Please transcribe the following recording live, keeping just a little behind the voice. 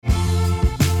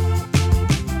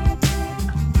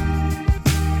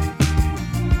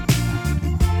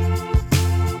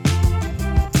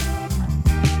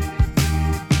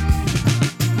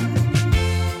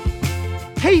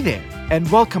and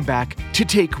welcome back to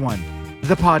Take One,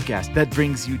 the podcast that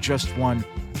brings you just one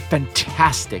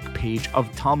fantastic page of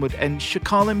Talmud. And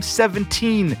Shekalim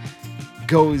 17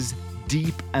 goes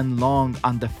deep and long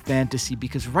on the fantasy,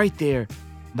 because right there,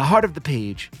 in the heart of the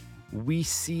page, we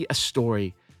see a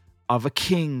story of a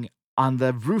king on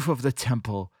the roof of the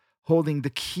temple holding the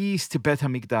keys to Beit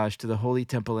HaMikdash, to the Holy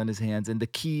Temple, in his hands, and the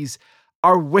keys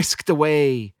are whisked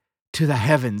away to the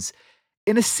heavens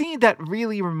in a scene that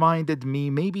really reminded me,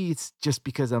 maybe it's just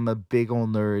because I'm a big old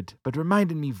nerd, but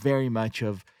reminded me very much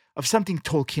of something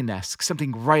Tolkien-esque,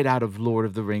 something right out of Lord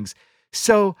of the Rings.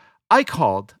 So I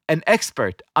called an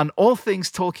expert on all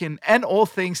things Tolkien and all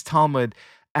things Talmud,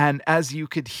 and as you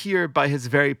could hear by his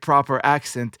very proper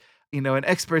accent, an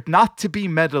expert not to be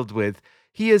meddled with.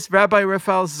 He is Rabbi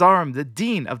Raphael Zarem, the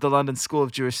Dean of the London School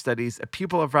of Jewish Studies, a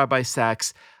pupil of Rabbi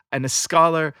Sachs, and a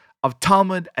scholar of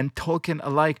Talmud and Tolkien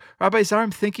alike. Rabbi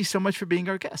Zarem, thank you so much for being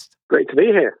our guest. Great to be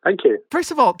here. Thank you.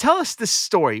 First of all, tell us this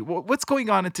story. What's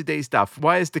going on in today's daf?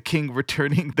 Why is the king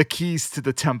returning the keys to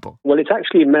the temple? Well, it's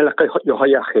actually Melech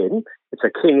Yehoiachin. It's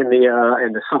a king in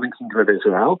the southern kingdom of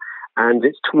Israel, and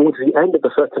it's towards the end of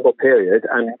the First Temple period,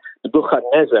 and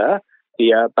Nebuchadnezzar,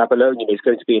 the Babylonian, is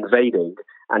going to be invading,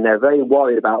 and they're very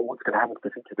worried about what's going to happen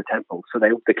to the temple. So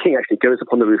the king actually goes up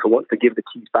on the roof and wants to give the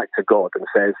keys back to God and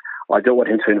says, I don't want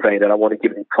him to invade, and I want to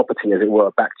give the property, as it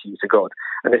were, back to you, to God.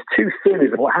 And there's two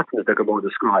theories of what happens, the Gemara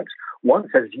describes. One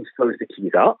says he throws the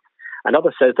keys up.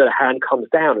 Another says that a hand comes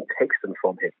down and takes them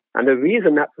from him. And the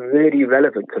reason that's really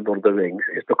relevant to Lord of the Rings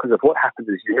is because of what happens,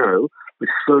 as you know, with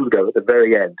Frodo at the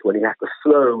very end, when he has to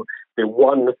throw the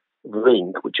one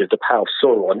ring, which is the power of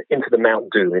Sauron, into the Mount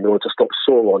Doom in order to stop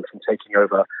Sauron from taking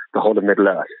over the whole of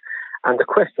Middle-earth. And the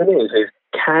question is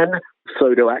can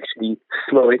Frodo actually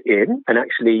throw it in and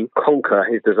actually conquer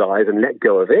his desires and let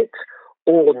go of it,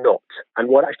 or not? And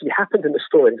what actually happens in the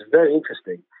story, and it's very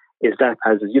interesting, is that,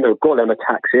 as you know, Gollum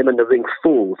attacks him and the ring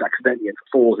falls accidentally and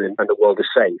falls in, and the world is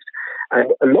saved.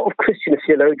 And a lot of Christian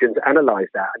theologians analyze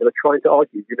that, and they were trying to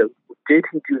argue, did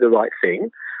he do the right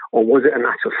thing, or was it a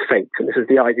matter of fate? And this is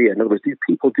the idea. In other words, do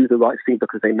people do the right thing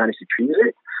because they managed to choose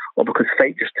it, or because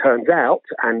fate just turns out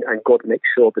and God makes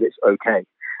sure that it's okay?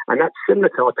 And that's similar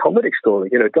to our Talmudic story.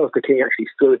 Does the king actually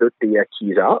throw the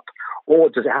keys up, or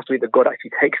does it have to be that God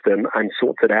actually takes them and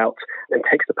sorts it out and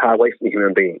takes the power away from the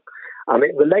human being?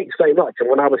 It relates very much. And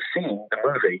when I was seeing the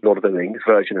movie, Lord of the Rings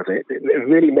version of it, it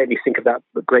really made me think of that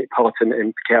great part in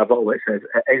Pirkei Avot where it says,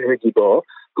 Ezer Gibor,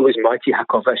 who is mighty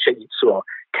Hakoveh Yitzur,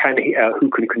 who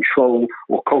can control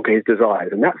or conquer his desires.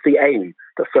 And that's the aim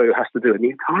that Frodo has to do. And the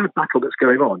entire battle that's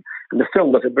going on, and the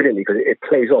film does it brilliantly because it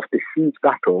plays off this huge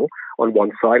battle on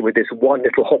one side with this one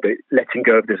little hobbit letting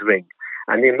go of this ring.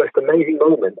 And the most amazing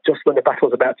moment, just when the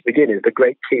battle's about to begin, is the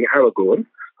great King Aragorn,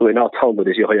 who in our Talmud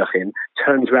is Yehoiachin,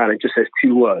 turns around and just says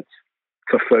two words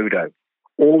for Frodo.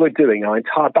 All we're doing, our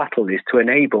entire battle, is to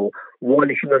enable one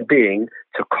human being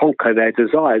to conquer their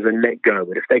desires and let go.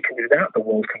 And if they can do that, the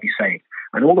world can be saved.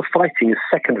 And all the fighting is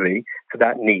secondary to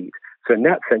that need. So in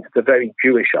that sense, it's a very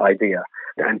Jewish idea.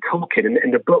 And Tolkien,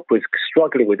 in the book, was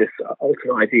struggling with this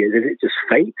ultimate idea. Is it just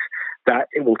fate that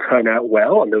it will turn out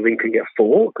well and the ring can get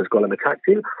full because Gollum attacked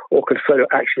him, or can Frodo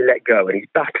actually let go? And he's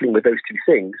battling with those two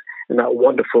things in that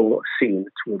wonderful scene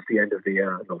towards the end of the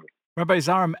novel. Rabbi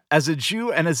Zarem, as a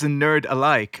Jew and as a nerd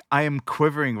alike, I am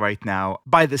quivering right now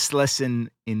by this lesson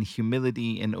in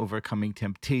humility, in overcoming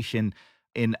temptation,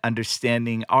 in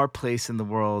understanding our place in the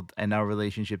world and our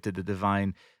relationship to the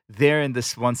divine. There in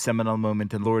this one seminal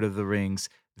moment in Lord of the Rings,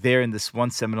 there in this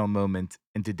one seminal moment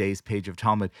in today's page of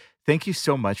Talmud. Thank you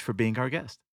so much for being our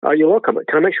guest. You're welcome.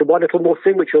 Can I mention one little more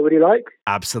thing which you already like?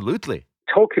 Absolutely.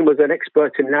 Tolkien was an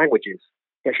expert in languages.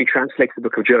 He actually translates the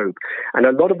book of Job. And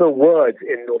a lot of the words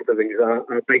in Lord of the Rings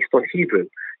are based on Hebrew.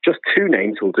 Just two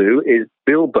names will do, is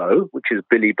Bilbo, which is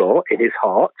Billy Bo, in his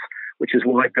heart, which is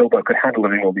why Bilbo could handle the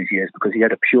ring all these years, because he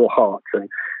had a pure heart.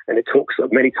 And it talks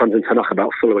many times in Tanakh about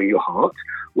following your heart,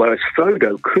 whereas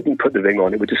Frodo couldn't put the ring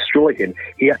on. It would destroy him.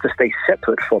 He had to stay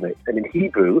separate from it. And in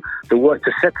Hebrew, the word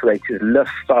to separate is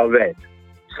lefared.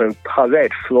 So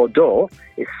pared, Frodo,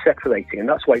 is separating, and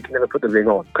that's why he can never put the ring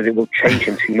on, because it will change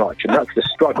him too much. And that's the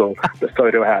struggle that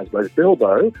Frodo has, whereas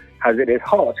Bilbo has it in his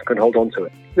heart and can hold on to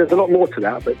it. There's a lot more to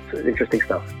that, but it's interesting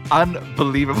stuff.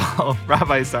 Unbelievable.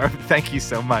 Rabbi Zarem, thank you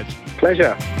so much.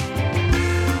 Pleasure.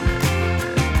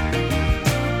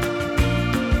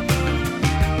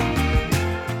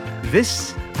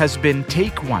 This has been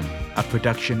Take One, a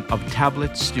production of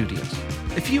Tablet Studios.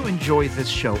 If you enjoy this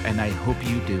show, and I hope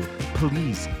you do,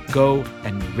 please go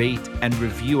and rate and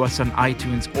review us on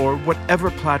iTunes or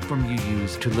whatever platform you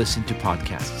use to listen to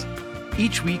podcasts.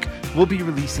 Each week, we'll be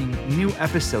releasing new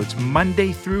episodes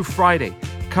Monday through Friday,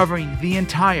 covering the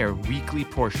entire weekly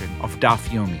portion of Daf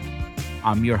Yomi.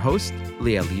 I'm your host,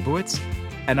 Leah Leibowitz,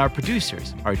 and our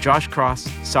producers are Josh Cross,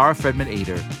 Sarah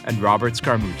Fredman-Ader, and Robert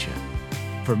Scaramuccia.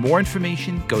 For more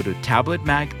information, go to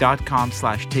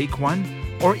tabletmag.com/take1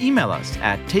 or email us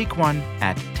at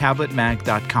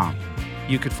takeone@tabletmag.com.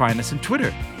 You could find us on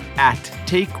Twitter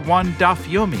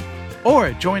 @TakeOneDafYomi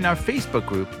or join our Facebook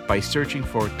group by searching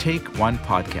for Take One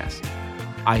Podcast.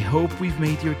 I hope we've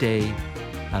made your day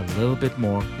a little bit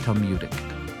more Talmudic,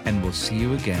 and we'll see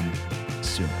you again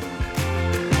soon.